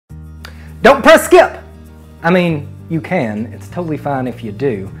Don't press skip! I mean, you can, it's totally fine if you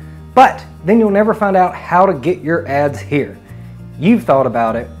do, but then you'll never find out how to get your ads here. You've thought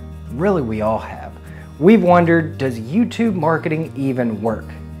about it, really we all have. We've wondered, does YouTube marketing even work?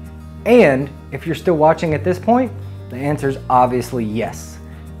 And if you're still watching at this point, the answer is obviously yes.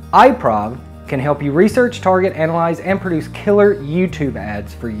 iProv can help you research, target, analyze, and produce killer YouTube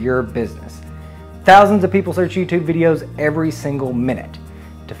ads for your business. Thousands of people search YouTube videos every single minute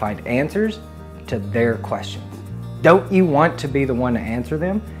to find answers to their questions. Don't you want to be the one to answer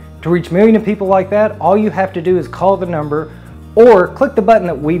them? To reach millions of people like that, all you have to do is call the number or click the button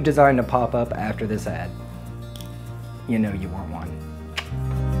that we've designed to pop up after this ad. You know you want one.